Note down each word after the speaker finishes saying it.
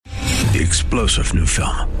The explosive new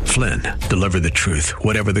film, Flynn, deliver the truth,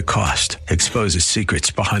 whatever the cost, exposes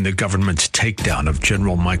secrets behind the government's takedown of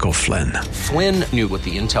General Michael Flynn. Flynn knew what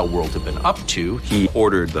the intel world had been up to. He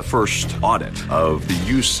ordered the first audit of the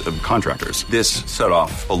use of contractors. This set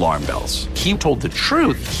off alarm bells. He told the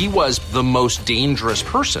truth. He was the most dangerous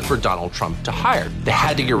person for Donald Trump to hire. They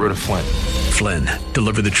had to get rid of Flynn. Flynn,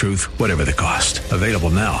 deliver the truth, whatever the cost. Available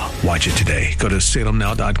now. Watch it today. Go to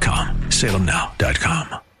salemnow.com.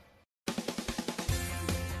 salemnow.com.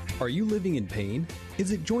 Are you living in pain?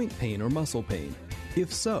 Is it joint pain or muscle pain?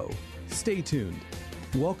 If so, stay tuned.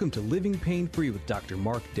 Welcome to Living Pain Free with Dr.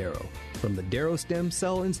 Mark Darrow from the Darrow Stem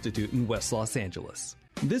Cell Institute in West Los Angeles.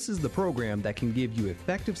 This is the program that can give you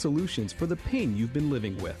effective solutions for the pain you've been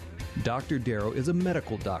living with. Dr. Darrow is a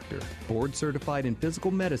medical doctor, board certified in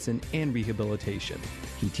physical medicine and rehabilitation.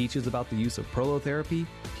 He teaches about the use of prolotherapy,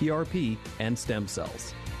 PRP, and stem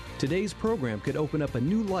cells. Today's program could open up a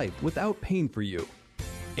new life without pain for you.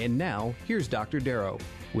 And now, here's Dr. Darrow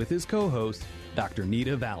with his co-host, Dr.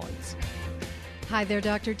 Nita Valens. Hi there,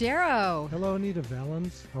 Dr. Darrow. Hello, Nita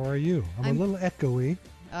Valens. How are you? I'm a little echoey.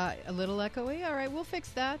 A little echoey? All right, we'll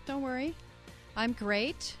fix that. Don't worry. I'm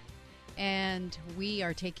great. And we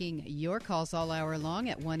are taking your calls all hour long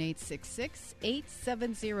at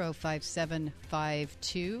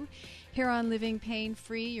 1-866-870-5752. Here on Living Pain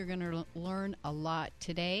Free, you're going to learn a lot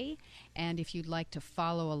today. And if you'd like to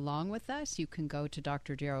follow along with us, you can go to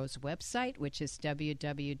Dr. Darrow's website, which is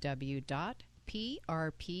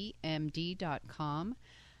www.prpmd.com.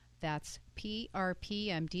 That's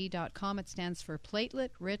prpmd.com. It stands for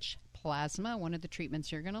platelet-rich plasma, one of the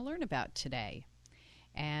treatments you're going to learn about today.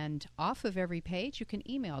 And off of every page, you can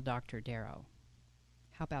email Dr. Darrow.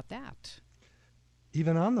 How about that?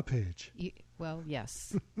 Even on the page? Well,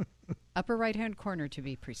 yes. Upper right-hand corner, to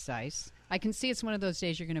be precise. I can see it's one of those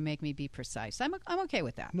days you're going to make me be precise. I'm okay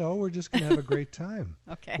with that. No, we're just going to have a great time.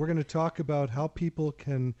 Okay. We're going to talk about how people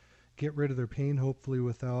can get rid of their pain, hopefully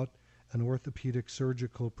without an orthopedic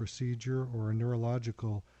surgical procedure or a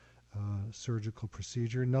neurological surgical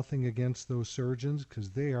procedure. Nothing against those surgeons,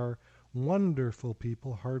 because they are wonderful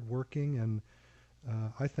people, hardworking, and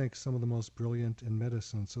I think some of the most brilliant in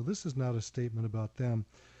medicine. So this is not a statement about them.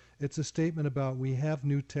 It's a statement about we have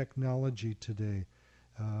new technology today.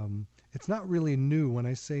 It's not really new. When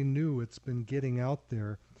I say new, it's been getting out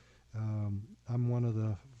there. I'm one of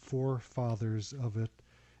the forefathers of it.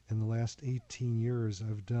 In the last 18 years,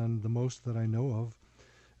 I've done the most that I know of.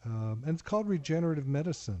 And it's called regenerative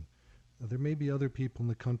medicine. There may be other people in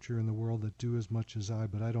the country or in the world that do as much as I,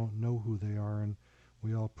 but I don't know who they are, and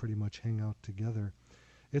we all pretty much hang out together.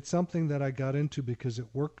 It's something that I got into because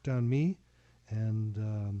it worked on me, and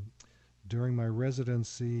during my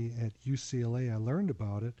residency at UCLA, I learned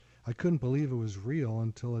about it. I couldn't believe it was real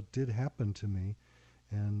until it did happen to me,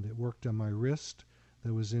 and it worked on my wrist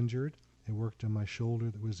that was injured. It worked on my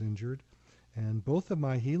shoulder that was injured, and both of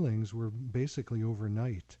my healings were basically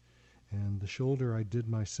overnight. And the shoulder I did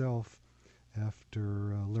myself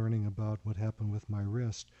after learning about what happened with my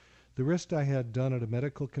wrist. The wrist I had done at a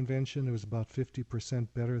medical convention. It was about 50%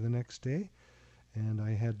 better the next day, and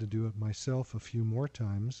I had to do it myself a few more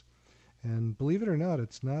times. And believe it or not,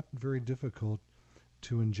 it's not very difficult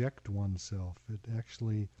to inject oneself. It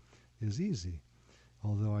actually is easy,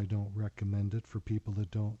 although I don't recommend it for people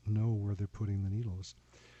that don't know where they're putting the needles.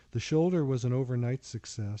 The shoulder was an overnight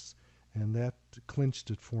success, and that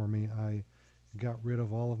clinched it for me. I got rid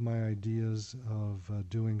of all of my ideas of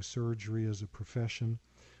doing surgery as a profession,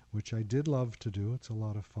 which I did love to do. It's a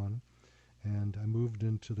lot of fun. And I moved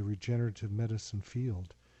into the regenerative medicine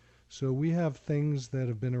field. So we have things that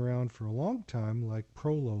have been around for a long time, like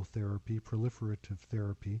prolotherapy, proliferative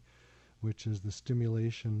therapy, which is the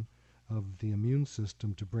stimulation of the immune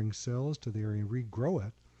system to bring cells to the area and regrow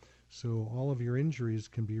it. So all of your injuries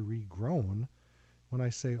can be regrown. When I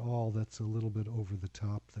say all, that's a little bit over the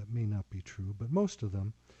top. That may not be true, but most of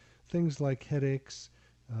them. Things like headaches,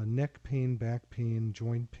 neck pain, back pain,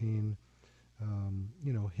 joint pain,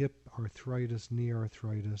 hip arthritis, knee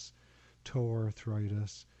arthritis, toe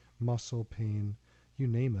arthritis, muscle pain, you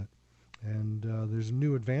name it. And there's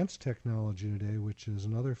new advanced technology today, which is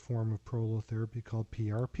another form of prolotherapy called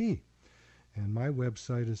PRP. And my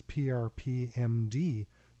website is prpmd.com.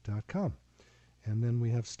 And then we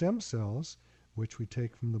have stem cells, which we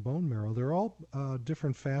take from the bone marrow. They're all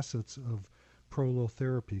different facets of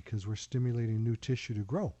prolotherapy because we're stimulating new tissue to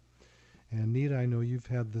grow. And Nita, I know you've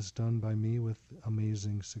had this done by me with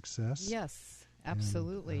amazing success. Yes,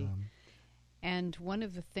 absolutely. And one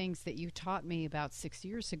of the things that you taught me about 6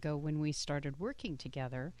 years ago when we started working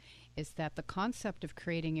together is that the concept of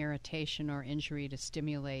creating irritation or injury to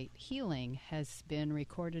stimulate healing has been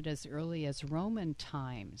recorded as early as Roman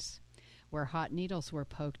times, where hot needles were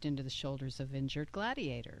poked into the shoulders of injured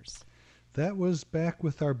gladiators. That was back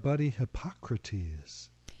with our buddy Hippocrates.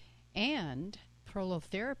 And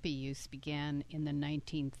prolotherapy use began in the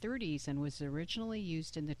 1930s and was originally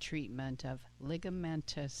used in the treatment of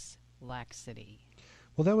ligamentous laxity.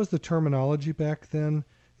 Well, that was the terminology back then.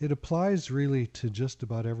 It applies really to just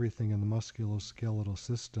about everything in the musculoskeletal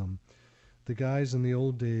system. The guys in the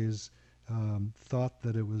old days thought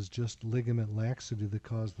that it was just ligament laxity that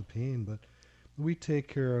caused the pain, but we take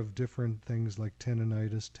care of different things like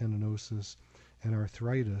tendinitis, tendinosis, and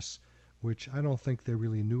arthritis, which I don't think they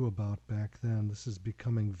really knew about back then. This is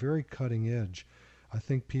becoming very cutting edge. I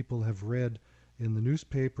think people have read in the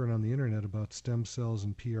newspaper and on the internet about stem cells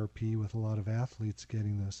and PRP with a lot of athletes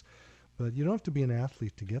getting this. But you don't have to be an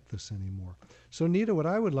athlete to get this anymore. So, Nita, what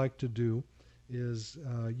I would like to do is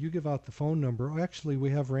you give out the phone number. Oh, actually,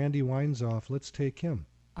 we have Randy Weinzoff. Let's take him.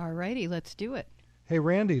 All righty, let's do it. Hey,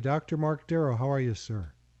 Randy, Dr. Mark Darrow, how are you,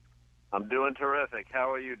 sir? I'm doing terrific.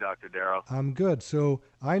 How are you, Dr. Darrow? I'm good. So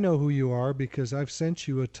I know who you are because I've sent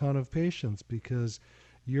you a ton of patients because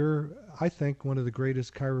you're, I think, one of the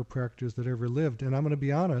greatest chiropractors that ever lived. And I'm going to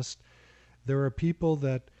be honest, there are people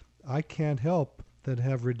that I can't help that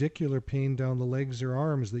have radicular pain down the legs or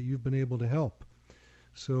arms that you've been able to help.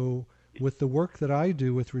 So with the work that I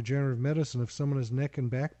do with regenerative medicine, if someone has neck and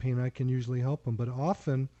back pain, I can usually help them. But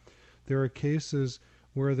often there are cases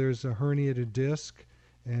where there's a herniated disc,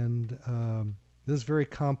 and this is very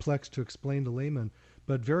complex to explain to laymen,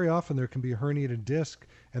 but very often there can be a herniated disc,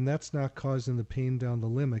 and that's not causing the pain down the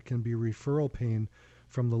limb. It can be referral pain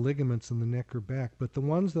from the ligaments in the neck or back. But the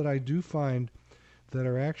ones that I do find that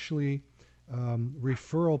are actually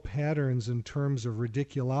referral patterns in terms of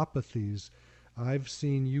radiculopathies, I've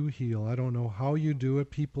seen you heal. I don't know how you do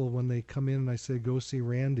it. People, when they come in and I say, go see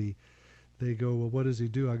Randy, they go, well, what does he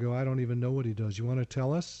do? I go, I don't even know what he does. You want to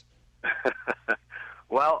tell us?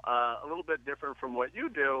 Well, a little bit different from what you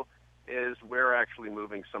do is we're actually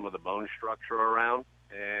moving some of the bone structure around,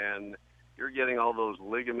 and you're getting all those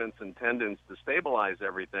ligaments and tendons to stabilize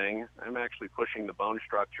everything. I'm actually pushing the bone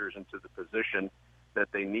structures into the position that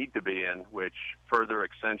they need to be in, which further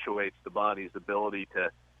accentuates the body's ability to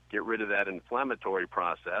get rid of that inflammatory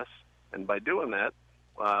process. And by doing that,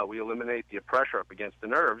 we eliminate the pressure up against the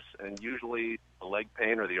nerves, and usually the leg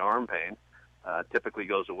pain or the arm pain typically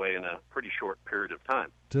goes away in a pretty short period of time.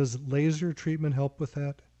 Does laser treatment help with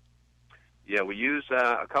that? Yeah, we use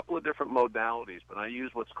a couple of different modalities, but I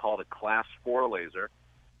use what's called a Class 4 laser,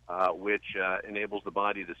 which enables the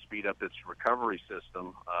body to speed up its recovery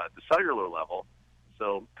system at the cellular level.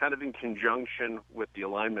 So kind of in conjunction with the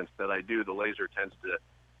alignments that I do, the laser tends to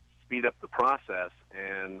speed up the process,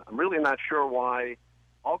 and I'm really not sure why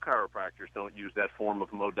all chiropractors don't use that form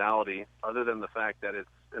of modality other than the fact that it's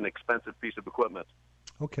an expensive piece of equipment.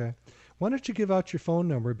 Okay. Why don't you give out your phone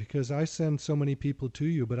number, because I send so many people to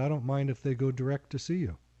you, but I don't mind if they go direct to see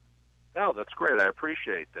you. Oh, that's great. I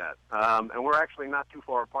appreciate that. And we're actually not too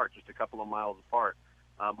far apart, just a couple of miles apart.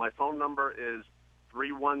 My phone number is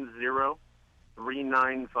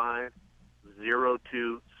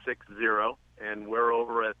 310-395-0260, and we're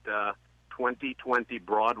over at 2020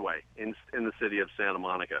 Broadway in the city of Santa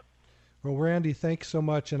Monica. Well, Randy, thanks so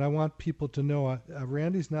much, and I want people to know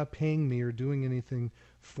Randy's not paying me or doing anything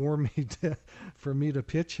for me to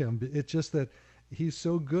pitch him. It's just that he's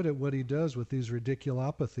so good at what he does with these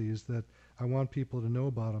radiculopathies that I want people to know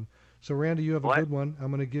about him. So, Randy, you have a good one.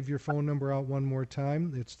 I'm going to give your phone number out one more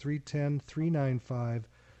time. It's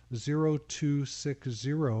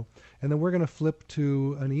 310-395-0260, and then we're going to flip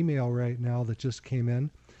to an email right now that just came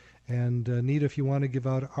in. And Nita, if you want to give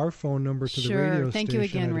out our phone number to the radio station, Thank you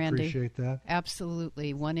again, I'd Randy. appreciate that.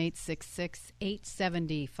 Absolutely.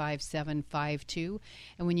 1-866-870-5752.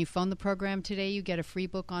 And when you phone the program today, you get a free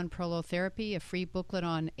book on prolotherapy, a free booklet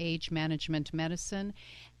on age management medicine,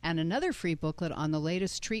 and another free booklet on the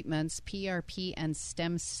latest treatments, PRP and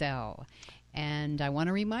stem cell. And I want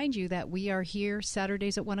to remind you that we are here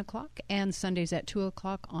Saturdays at 1 o'clock and Sundays at 2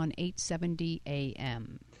 o'clock on 870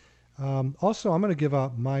 a.m. Also, I'm going to give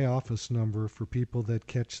out my office number for people that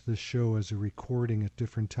catch this show as a recording at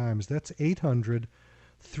different times. That's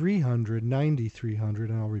 800-300-9300,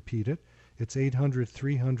 and I'll repeat it. It's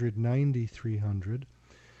 800-300-9300.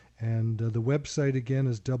 And the website, again,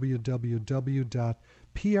 is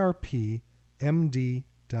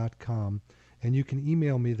www.prpmd.com. And you can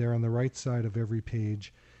email me there on the right side of every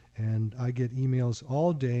page. And I get emails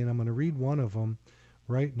all day, and I'm going to read one of them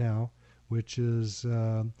right now, which is...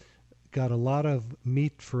 got a lot of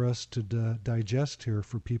meat for us to digest here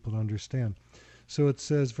for people to understand. So it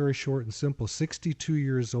says very short and simple, 62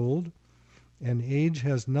 years old, and age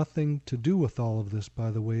has nothing to do with all of this,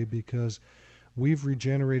 by the way, because we've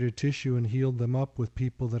regenerated tissue and healed them up with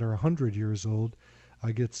people that are 100 years old.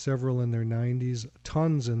 I get several in their 90s,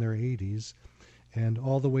 tons in their 80s, and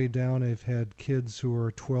all the way down I've had kids who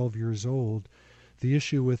are 12 years old. The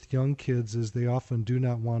issue with young kids is they often do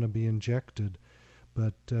not want to be injected,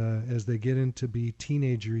 but as they get into be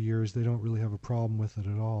teenager years, they don't really have a problem with it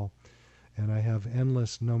at all. And I have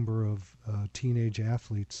endless number of teenage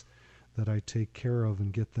athletes that I take care of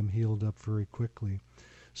and get them healed up very quickly.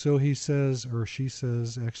 So he says, or she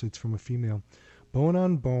says, actually it's from a female, bone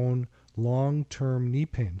on bone, long-term knee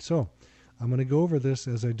pain. So I'm going to go over this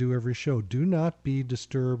as I do every show. Do not be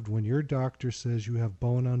disturbed when your doctor says you have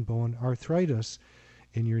bone on bone arthritis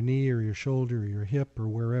in your knee or your shoulder or your hip or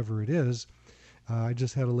wherever it is. I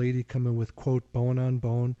just had a lady come in with, quote, bone on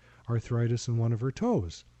bone arthritis in one of her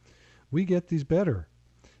toes. We get these better.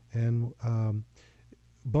 And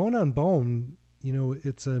bone on bone, you know,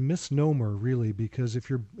 it's a misnomer really, because if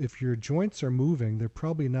your joints are moving, they're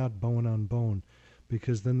probably not bone on bone,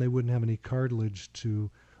 because then they wouldn't have any cartilage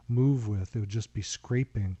to move with. It would just be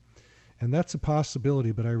scraping. And that's a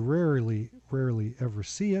possibility, but I rarely ever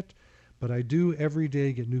see it. But I do every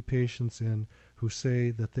day get new patients in who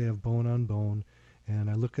say that they have bone on bone, and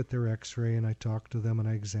I look at their x-ray and I talk to them and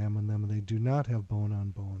I examine them, and they do not have bone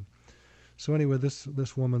on bone. So anyway,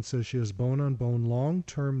 this woman says she has bone on bone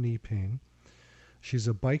long-term knee pain. She's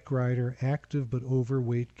a bike rider, active but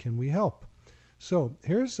overweight. Can we help? So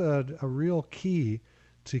here's a real key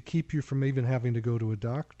to keep you from even having to go to a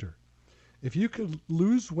doctor. If you could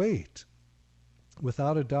lose weight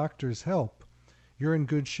without a doctor's help, you're in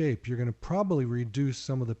good shape. You're going to probably reduce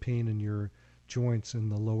some of the pain in your joints in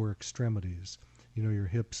the lower extremities, you know, your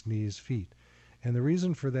hips, knees, feet. And the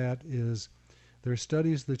reason for that is there are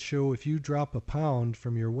studies that show if you drop a pound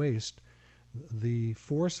from your waist, the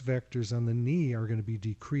force vectors on the knee are going to be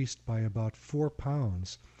decreased by about 4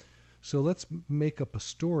 pounds. So let's make up a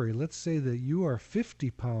story. Let's say that you are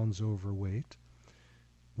 50 pounds overweight,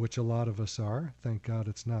 which a lot of us are. Thank God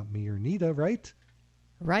it's not me or Nita, right?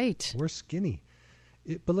 Right. We're skinny.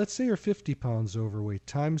 But let's say you're 50 pounds overweight.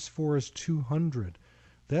 Times 4 is 200.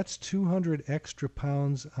 That's 200 extra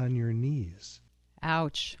pounds on your knees.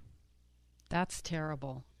 Ouch. That's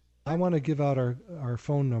terrible. I want to give out our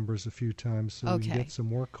phone numbers a few times so we can get some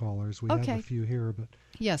more callers. We have a few here, but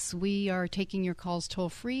yes, we are taking your calls toll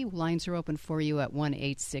free. Lines are open for you at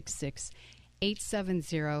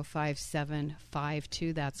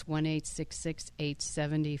 1-866-870-5752. That's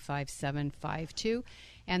 1-866-870-5752.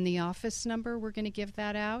 And the office number, we're going to give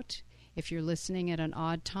that out. If you're listening at an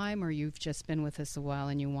odd time or you've just been with us a while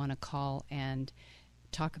and you want to call and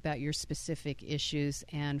talk about your specific issues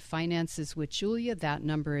and finances with Julia, that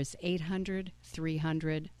number is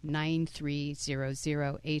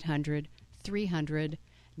 800-300-9300,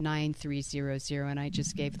 800-300-9300. And I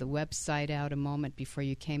just gave the website out a moment before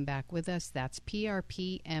you came back with us. That's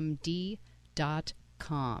prpmd.com.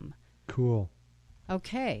 Cool.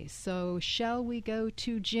 Okay, so shall we go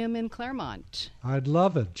to Jim in Claremont? I'd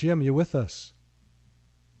love it. Jim, you with us?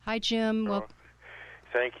 Hi, Jim. Well,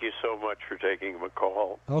 thank you so much for taking my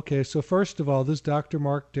call. Okay, so first of all, this is Dr.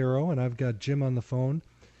 Mark Darrow, and I've got Jim on the phone,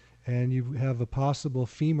 and you have a possible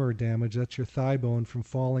femur damage. That's your thigh bone from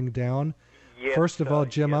falling down. Yes, first of all,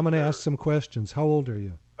 Jim, yes, I'm going to sir. ask some questions. How old are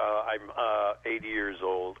you? I'm 80 years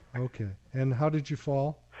old. Okay, and how did you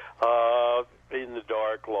fall? In the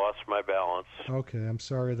dark, lost my balance. Okay, I'm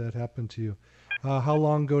sorry that happened to you. How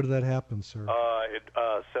long ago did that happen, sir?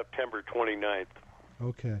 September 29th.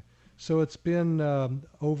 Okay. So it's been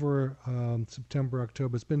over September,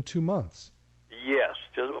 October. It's been 2 months. Yes,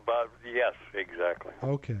 just about, yes, exactly.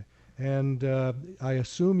 Okay. And I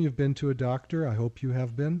assume you've been to a doctor. I hope you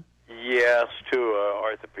have been. Yes, to an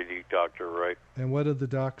orthopedic doctor, right. And what did the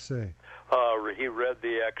doc say? He read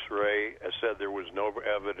the x-ray, said there was no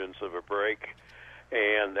evidence of a break,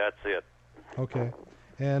 and that's it. Okay.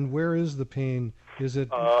 And where is the pain? Is it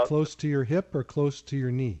close to your hip or close to your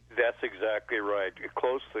knee? That's exactly right.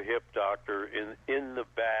 Close to the hip, doctor, in the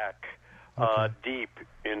back, deep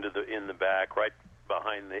in the back, right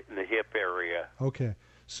behind the hip area. Okay.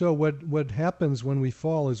 So what happens when we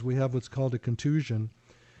fall is we have what's called a contusion,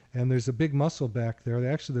 and there's a big muscle back there.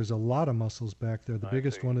 Actually, there's a lot of muscles back there. The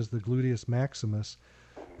biggest one is the gluteus maximus,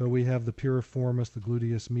 but we have the piriformis, the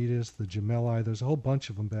gluteus medius, the gemelli. There's a whole bunch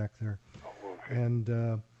of them back there. Okay.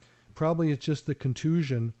 And probably it's just the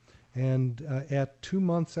contusion. And at 2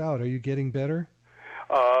 months out, are you getting better?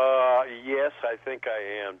 Yes, I think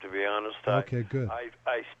I am, to be honest. Okay, good.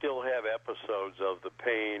 I still have episodes of the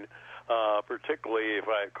pain, particularly if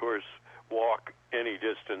I, of course, walk any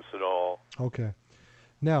distance at all. Okay.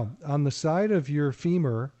 Now, on the side of your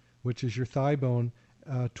femur, which is your thigh bone,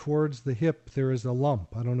 towards the hip, there is a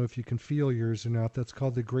lump. I don't know if you can feel yours or not. That's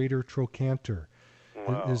called the greater trochanter.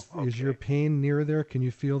 Wow, Is your pain near there? Can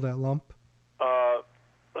you feel that lump?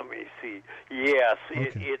 Let me see. Yes,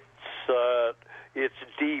 Okay. it's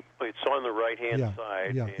deep. It's on the right-hand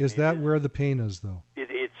side. Yeah. Is that where the pain is, though?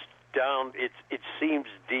 It's down. It seems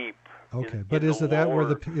deep. Okay, but is that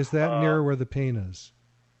near where the pain is?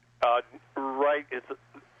 Right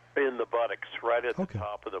in the buttocks, right at the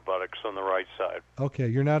top of the buttocks on the right side. Okay,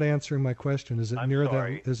 you're not answering my question. Is it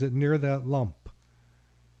sorry. Is it near that lump?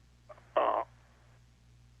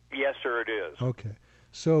 Yes, sir, it is. Okay.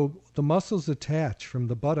 So the muscles attach from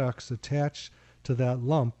the buttocks attach to that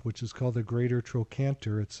lump, which is called the greater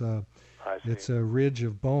trochanter. It's a ridge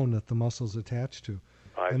of bone that the muscles attach to.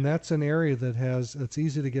 And that's an area it's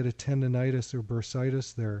easy to get a tendonitis or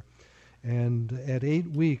bursitis there. And at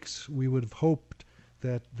 8 weeks, we would have hoped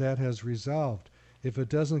that has resolved. If it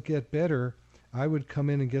doesn't get better, I would come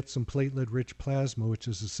in and get some platelet-rich plasma, which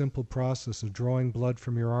is a simple process of drawing blood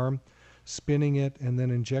from your arm, spinning it, and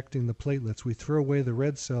then injecting the platelets. We throw away the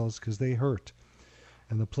red cells because they hurt,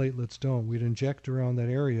 and the platelets don't. We'd inject around that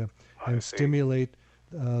area and stimulate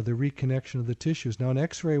the reconnection of the tissues. Now, an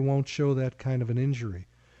X-ray won't show that kind of an injury.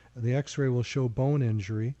 The X-ray will show bone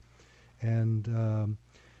injury, and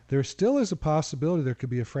there still is a possibility there could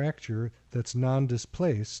be a fracture that's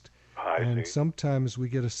non-displaced. And sometimes we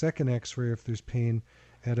get a second X-ray if there's pain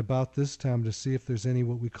at about this time to see if there's any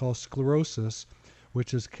what we call sclerosis,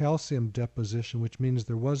 which is calcium deposition, which means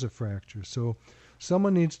there was a fracture. So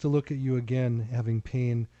someone needs to look at you again having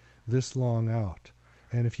pain this long out.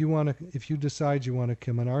 And if you decide you want to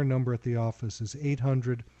come in, our number at the office is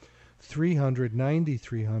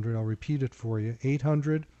 800-300-9300. I'll repeat it for you,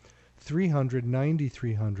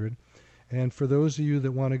 800-300-9300. And for those of you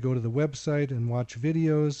that want to go to the website and watch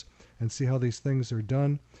videos and see how these things are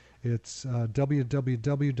done, it's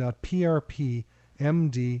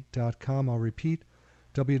www.prpmd.com. I'll repeat,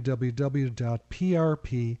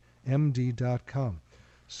 www.prpmd.com.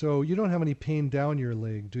 So you don't have any pain down your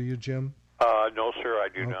leg, do you, Jim? No, sir, I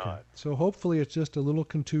do not. So hopefully it's just a little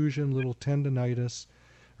contusion, little tendonitis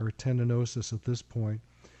or tendinosis at this point,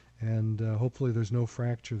 and hopefully there's no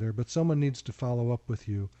fracture there. But someone needs to follow up with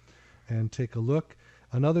you and take a look.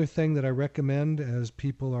 Another thing that I recommend as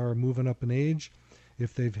people are moving up in age,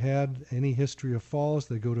 if they've had any history of falls,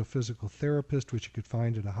 they go to a physical therapist, which you could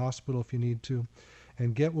find at a hospital if you need to,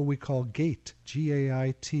 and get what we call GAIT,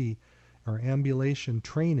 G-A-I-T, or ambulation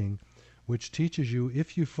training, which teaches you,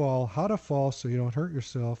 if you fall, how to fall so you don't hurt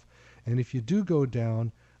yourself, and if you do go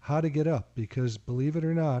down, how to get up. Because believe it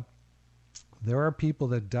or not, there are people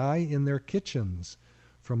that die in their kitchens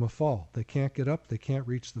from a fall. They can't get up, they can't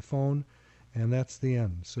reach the phone, and that's the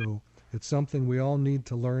end. So it's something we all need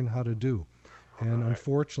to learn how to do. And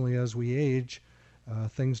unfortunately, as we age,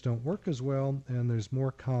 things don't work as well, and there's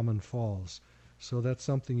more common falls. So that's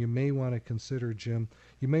something you may want to consider, Jim.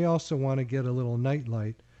 You may also want to get a little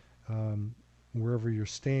nightlight wherever you're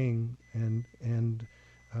staying. And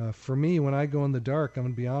for me, when I go in the dark, I'm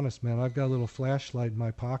going to be honest, man, I've got a little flashlight in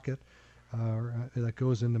my pocket that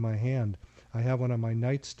goes into my hand. I have one on my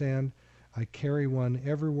nightstand. I carry one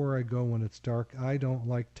everywhere I go when it's dark. I don't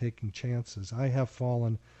like taking chances. I have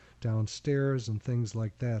fallen downstairs and things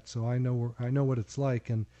like that, so I know what it's like,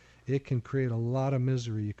 and it can create a lot of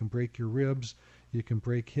misery. You can break your ribs, you can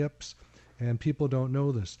break hips, and people don't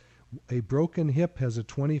know this. A broken hip has a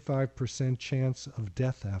 25% chance of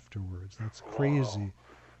death afterwards. That's crazy,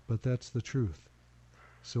 but that's the truth.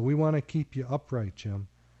 So we want to keep you upright, Jim.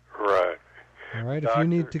 Right. All right. Doctor, if you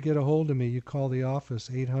need to get a hold of me, you call the office,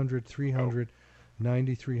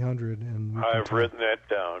 800-300-9300, and I've written that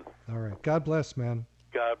down. All right. God bless, man.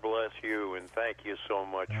 God bless you, and thank you so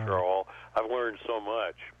much for all. I've learned so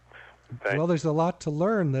much. Well, there's a lot to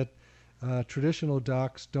learn that traditional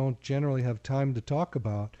docs don't generally have time to talk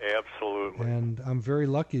about. Absolutely. And I'm very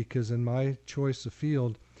lucky because in my choice of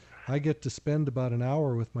field, I get to spend about an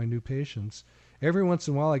hour with my new patients. Every once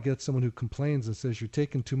in a while, I get someone who complains and says, "You're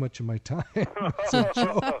taking too much of my time." It's a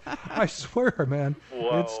joke. I swear, man.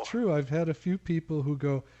 Whoa. It's true. I've had a few people who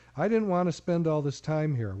go, "I didn't want to spend all this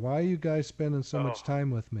time here. Why are you guys spending so much time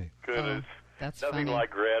with me?" Goodness. That's nothing funny. like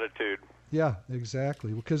gratitude. Yeah,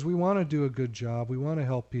 exactly. Because we want to do a good job. We want to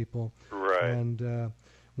help people. Right. And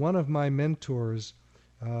one of my mentors,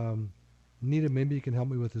 Nita, maybe you can help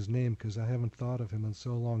me with his name because I haven't thought of him in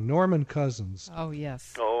so long. Norman Cousins. Oh,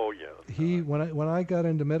 yes. Oh, When I got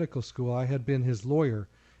into medical school, I had been his lawyer,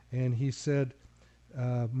 and he said,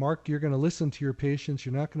 Mark, you're going to listen to your patients.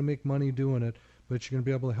 You're not going to make money doing it, but you're going to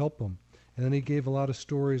be able to help them. And then he gave a lot of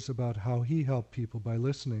stories about how he helped people by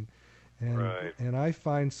listening. And I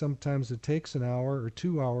find sometimes it takes an hour or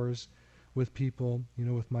 2 hours with people,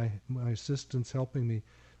 with my assistants helping me,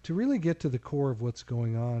 to really get to the core of what's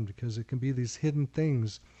going on, because it can be these hidden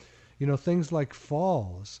things, things like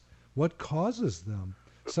falls. What causes them?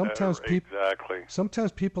 Sometimes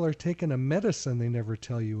people are taking a medicine they never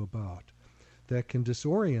tell you about that can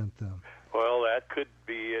disorient them. Well, that could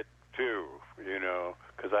be it too,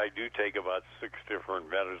 because I do take about 6 different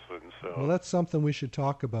medicines. So. Well, that's something we should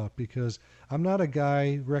talk about, because I'm not a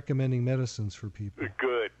guy recommending medicines for people.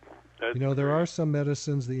 Good. There are some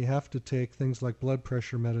medicines that you have to take, things like blood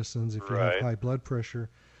pressure medicines if you have high blood pressure.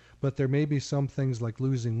 But there may be some things like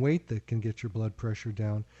losing weight that can get your blood pressure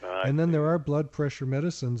down. And then there are blood pressure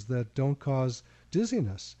medicines that don't cause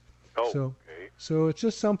dizziness. So it's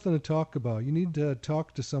just something to talk about. You need to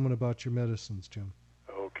talk to someone about your medicines, Jim.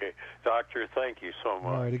 Okay. Doctor, thank you so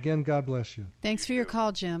much. All right. Again, God bless you. Thanks for your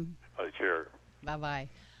call, Jim. Sure. Bye-bye.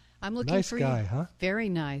 I'm looking nice for guy, you. Huh? Very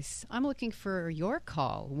nice. I'm looking for your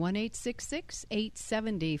call.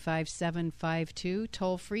 1-866-870-5752.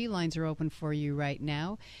 Toll-free lines are open for you right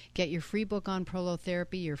now. Get your free book on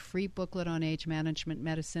prolotherapy, your free booklet on age management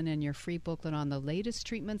medicine, and your free booklet on the latest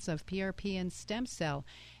treatments of PRP and stem cell.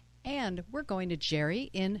 And we're going to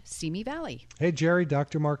Jerry in Simi Valley. Hey, Jerry,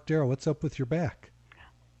 Dr. Mark Darrow, what's up with your back?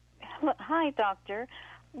 Hi, doctor.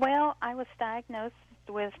 Well, I was diagnosed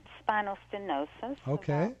with spinal stenosis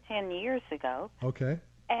about 10 years ago. Okay.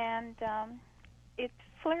 And it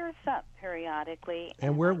flares up periodically.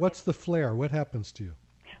 And what's the flare? What happens to you?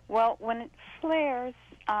 Well, when it flares,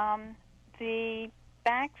 the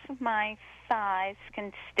backs of my thighs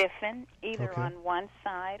can stiffen either on one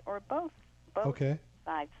side or both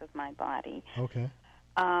sides of my body. Okay.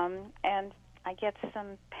 And I get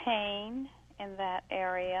some pain in that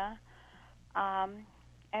area.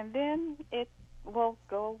 And then it will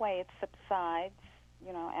go away. It subsides,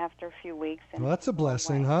 after a few weeks. Well, that's a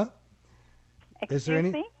blessing, huh?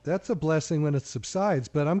 Excuse me? That's a blessing when it subsides,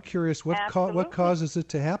 but I'm curious, what causes it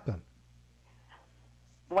to happen?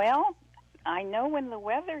 Well, I know when the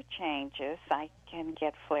weather changes, I can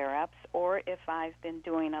get flare-ups, or if I've been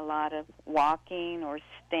doing a lot of walking or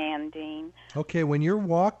standing. Okay, when you're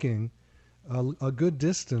walking a good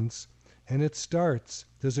distance and it starts,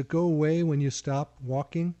 does it go away when you stop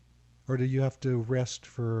walking? Or do you have to rest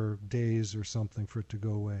for days or something for it to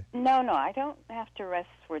go away? No, I don't have to rest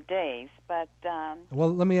for days, but...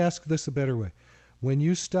 Well, let me ask this a better way. When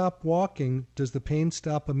you stop walking, does the pain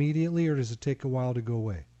stop immediately, or does it take a while to go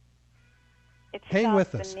away? It Hang with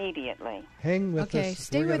stops us. immediately. Hang with us. Okay,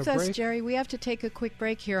 stay with us, Jerry. We have to take a quick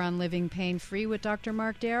break here on Living Pain-Free with Dr.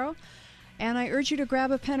 Mark Darrow. And I urge you to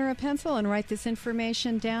grab a pen or a pencil and write this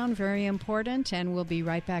information down. Very important. And we'll be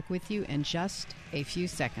right back with you in just a few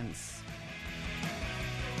seconds.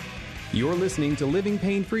 You're listening to Living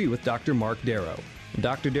Pain-Free with Dr. Mark Darrow.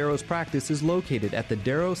 Dr. Darrow's practice is located at the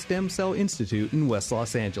Darrow Stem Cell Institute in West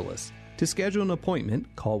Los Angeles. To schedule an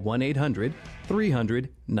appointment, call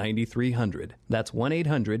 1-800-300-9300. That's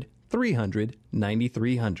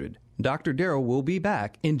 1-800-300-9300. Dr. Darrow will be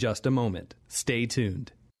back in just a moment. Stay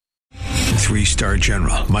tuned. 3-star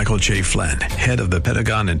General Michael J. Flynn, head of the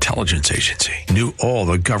Pentagon Intelligence Agency, knew all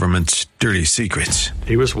the government's dirty secrets.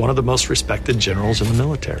 He was one of the most respected generals in the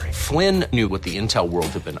military. Flynn knew what the intel world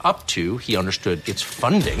had been up to. He understood its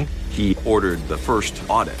funding. He ordered the first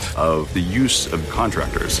audit of the use of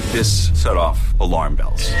contractors. This set off alarm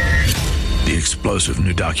bells. The explosive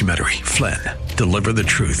new documentary, Flynn, Deliver the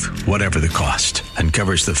Truth, Whatever the Cost,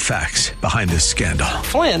 uncovers the facts behind this scandal.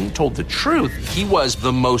 Flynn told the truth. He was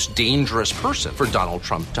the most dangerous person for Donald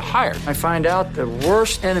Trump to hire. I find out the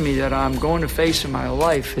worst enemy that I'm going to face in my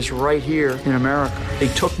life is right here in America. They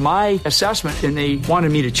took my assessment and they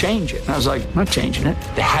wanted me to change it. And I was like, I'm not changing it.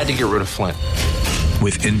 They had to get rid of Flynn.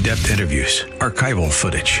 With in-depth interviews, archival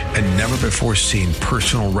footage, and never-before-seen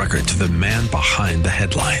personal records of the man behind the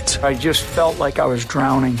headlines. I just felt like I was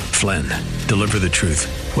drowning. Flynn, Deliver the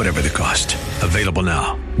Truth, Whatever the Cost. Available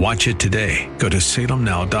now. Watch it today. Go to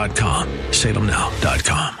salemnow.com.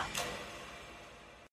 salemnow.com.